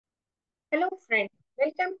Hello friend,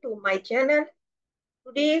 welcome to my channel.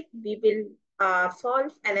 Today we will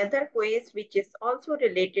solve another quiz which is also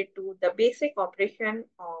related to the basic operation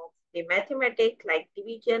of the mathematics like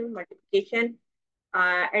division, multiplication,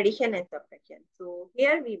 addition and subtraction. So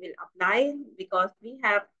here we will apply because we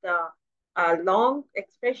have the long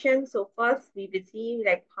expression. So first we will see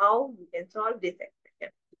like how we can solve this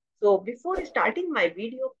expression. So before starting my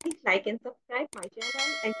video, please like and subscribe my channel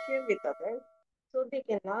and share with others so they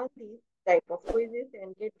can learn these type of quizzes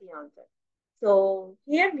and get the answer. So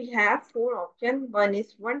here we have four options. One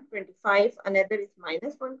is 125, another is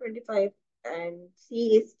minus 125, and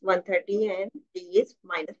C is 130, and D is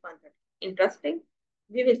minus 130. Interesting.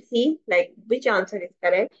 We will see like which answer is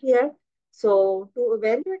correct here. So to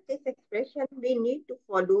evaluate this expression, we need to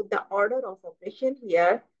follow the order of operation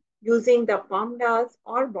here using the PEMDAS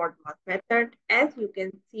or BODMAS method. As you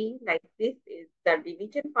can see, like this is the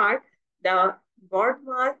division part, the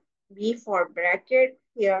BODMAS B for bracket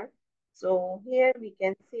here. So here we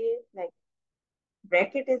can say like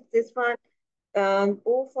bracket is this one,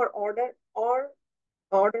 O for order or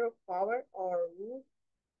order of power or root,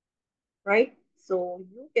 right? So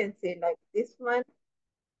you can say like this one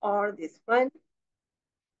or this one,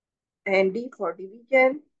 and D for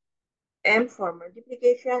division, M for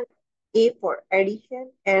multiplication, A for addition,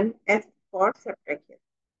 and S for subtraction.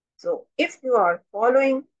 So if you are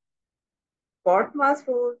following BODMAS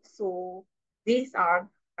rule, so these are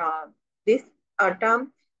uh, this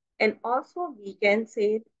term, and also we can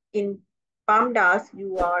say in PAMDAS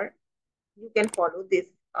you can follow this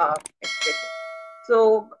expression.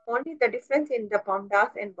 So only the difference in the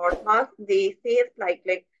PAMDAS and BODMAS, they say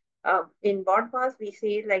in BODMAS we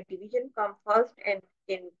say like division come first, and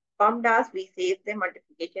in PAMDAS we say the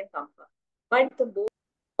multiplication come first. But the both.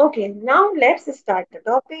 Okay, now let's start the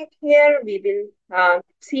topic. Here we will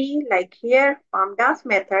see like here PAMDAS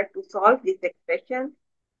method to solve this expression.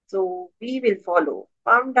 So we will follow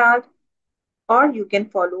PAMDAS or you can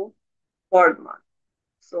follow BODMAS.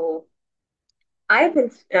 So I will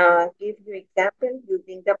give you example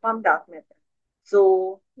using the PAMDAS method.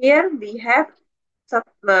 So here we have some,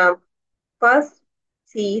 first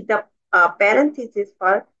see the parenthesis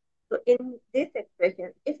first. So in this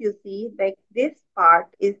expression, if you see like this part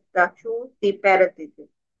is the shows the parenthesis.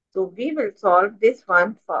 So we will solve this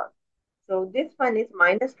one first. So this one is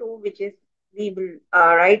minus 2, which is we will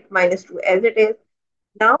write minus 2 as it is.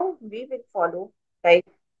 Now we will follow like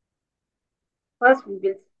first we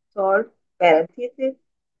will solve parenthesis.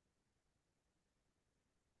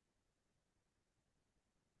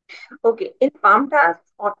 Okay, in PAMDAS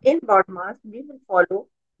or in BODMAS, we will follow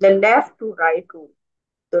the left to right rule.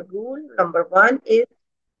 The rule number one is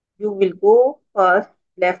you will go first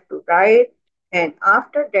left to right, and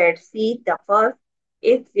after that see the first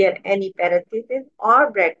is there any parenthesis or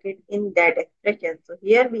bracket in that expression. So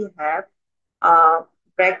here we have a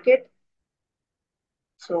bracket.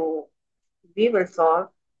 So we will solve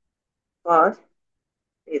first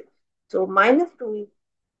this. So minus 2,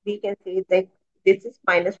 we can say that this is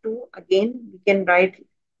minus 2. Again, we can write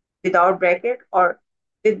without bracket or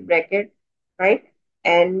with bracket, right?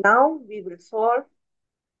 And now we will solve,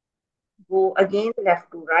 go again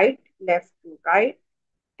left to right,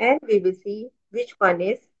 and we will see which one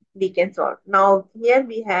is we can solve. Now here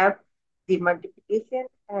we have the multiplication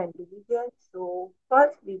and division. So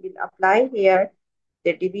first we will apply here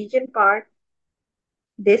the division part,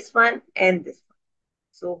 this one and this one.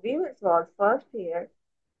 So we will solve first here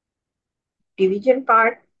division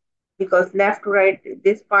part because left to right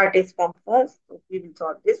this part is from first. So we will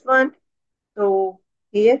solve this one. So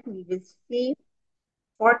here we will see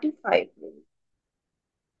 45 will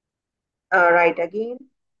write again,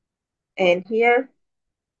 and here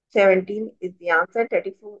 17 is the answer.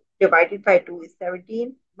 34 divided by 2 is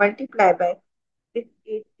 17. Multiply by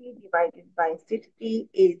 80 divided by 60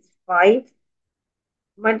 is 5.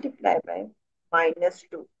 Multiply by minus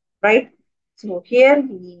 2, right? So here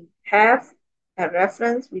we have a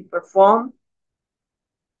reference. We perform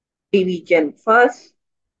division first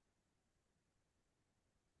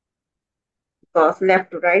because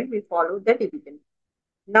left to right we follow the division.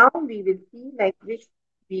 Now we will see like which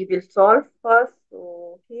we will solve first.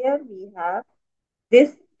 So here we have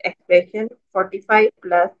this expression 45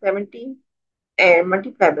 plus 17 and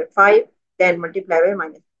multiply by 5, then multiply by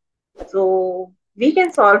minus. So we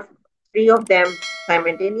can solve three of them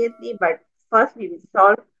simultaneously, but first we will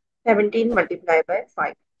solve 17 multiplied by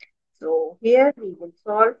 5. So here we will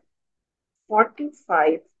solve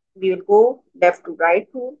 45. We will go left to right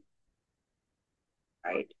rule,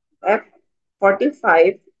 right, left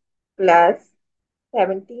 45 plus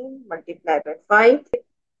 17 multiplied by 5,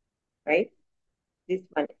 right? this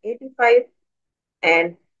one 85,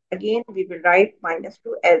 and again we will write minus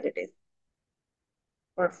 2 as it is.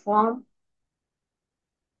 Perform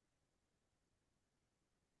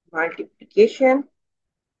multiplication.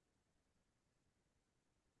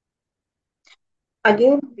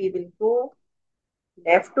 Again we will go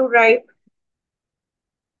left to right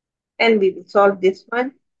and we will solve this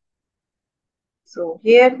one. So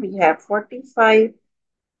here we have 45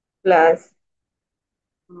 plus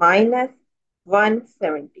minus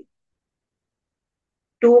 170.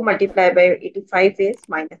 2 multiplied by 85 is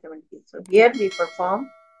minus 70. So here we perform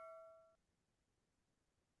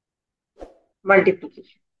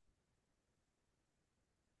multiplication.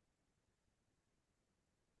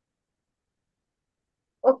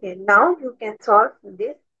 Okay, now you can solve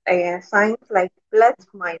this signs like plus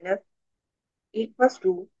minus equals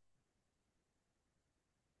to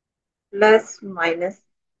plus minus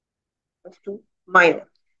equals to minus.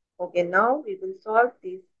 Okay, now we will solve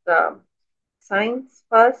these signs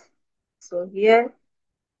first. So here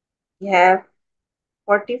we have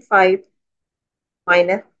 45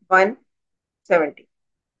 minus 170.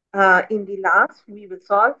 In the last, we will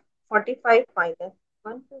solve 45 minus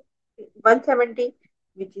 170,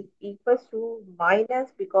 which is equals to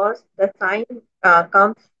minus because the sign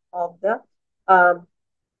comes of the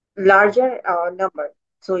larger number.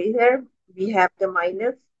 So here we have the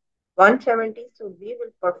minus 170, so we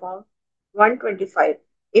will perform 125.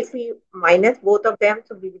 If we minus both of them,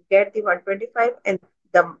 so we will get the 125, and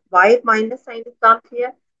the y minus sign comes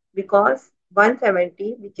here because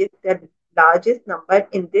 170, which is the largest number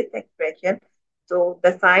in this expression. So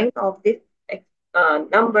the sign of this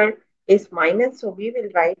number is minus, so we will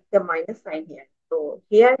write the minus sign here. So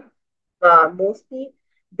here mostly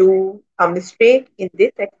do a mistake in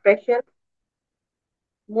this expression.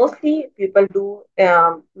 Mostly people do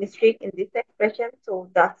mistake in this expression. So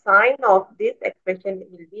the sign of this expression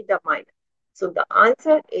will be the minus. So the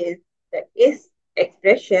answer is the is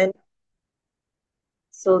expression.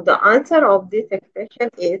 So the answer of this expression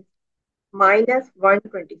is minus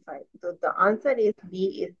 125. So the answer is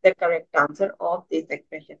B is the correct answer of this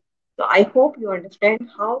expression. So I hope you understand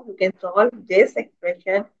how you can solve this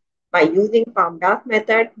expression by using PAMDAS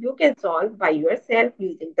method. You can solve by yourself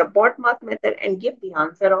using the BODMAS method and give the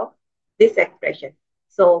answer of this expression.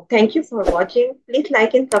 So thank you for watching. Please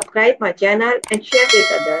like and subscribe my channel and share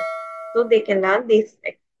with others so they can learn these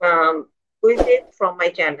quizzes from my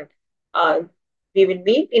channel. Uh, we will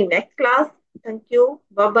meet in next class. Thank you.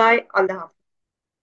 Bye bye. Allah Hafiz.